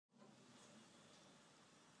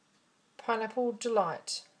Pineapple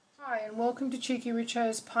Delight. Hi and welcome to Cheeky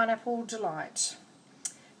Richo's Pineapple Delight.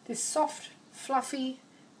 This soft, fluffy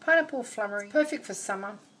pineapple flummery, perfect for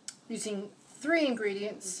summer, using 3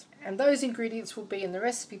 ingredients, and those ingredients will be in the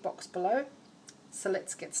recipe box below. So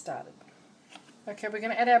let's get started. Okay, we're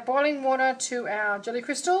going to add our boiling water to our jelly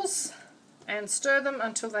crystals and stir them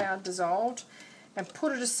until they are dissolved and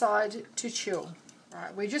put it aside to chill.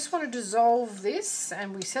 Right, we just want to dissolve this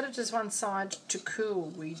and we set it to one side to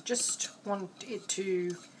cool. We just want it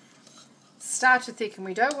to start to thicken.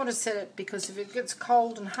 We don't want to set it because if it gets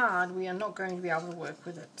cold and hard, we are not going to be able to work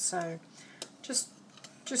with it. So just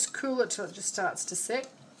cool it till it just starts to set,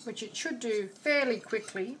 which it should do fairly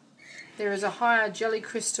quickly. There is a higher jelly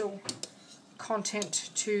crystal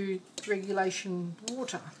content to regulation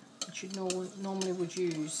water, which you normally would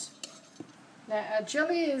use. Now our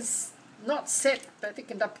jelly is not set but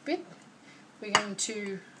thickened up a bit. We're going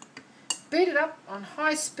to beat it up on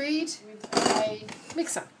high speed with a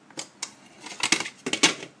mixer.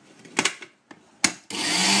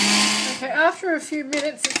 Okay, after a few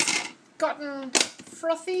minutes it's gotten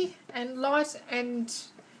frothy and light and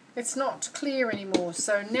it's not clear anymore.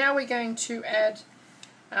 So now we're going to add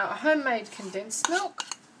our homemade condensed milk.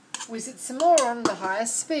 Whiz it some more on the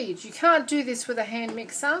highest speed. You can't do this with a hand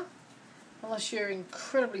mixer unless you're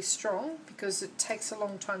incredibly strong, because it takes a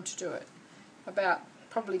long time to do it, about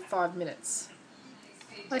probably 5 minutes.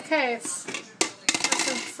 Okay, it's nice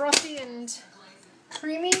and frothy and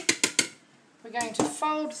creamy. We're going to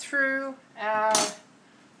fold through our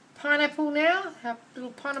pineapple now, our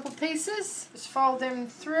little pineapple pieces. Just fold them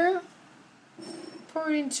through, pour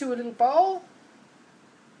it into a little bowl.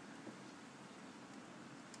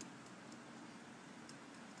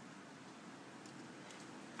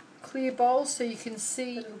 Clear bowl so you can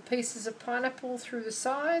see little pieces of pineapple through the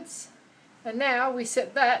sides. And now we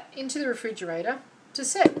set that into the refrigerator to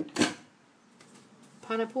set.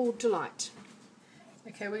 Pineapple Delight.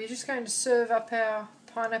 Okay, we're just going to serve up our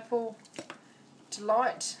Pineapple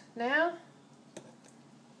Delight now.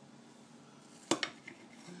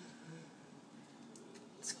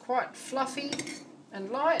 It's quite fluffy and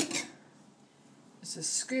light. It's a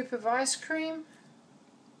scoop of ice cream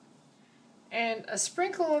and a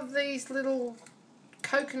sprinkle of these little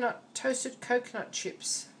toasted coconut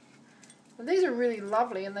chips. And these are really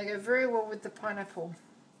lovely and they go very well with the pineapple.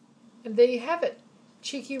 And there you have it,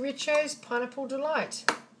 Cheeky Richo's Pineapple Delight.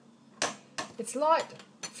 It's light,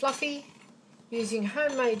 fluffy, using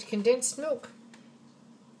homemade condensed milk,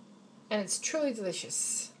 and it's truly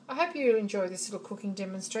delicious. I hope you enjoy this little cooking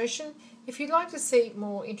demonstration. If you'd like to see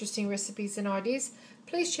more interesting recipes and ideas,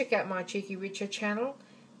 please check out my Cheeky Richo channel.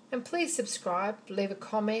 And please subscribe, leave a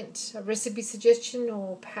comment, a recipe suggestion,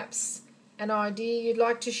 or perhaps an idea you'd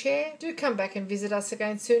like to share. Do come back and visit us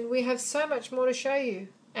again soon. We have so much more to show you.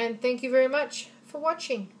 And thank you very much for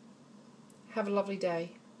watching. Have a lovely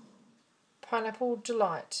day. Pineapple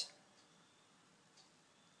Delight.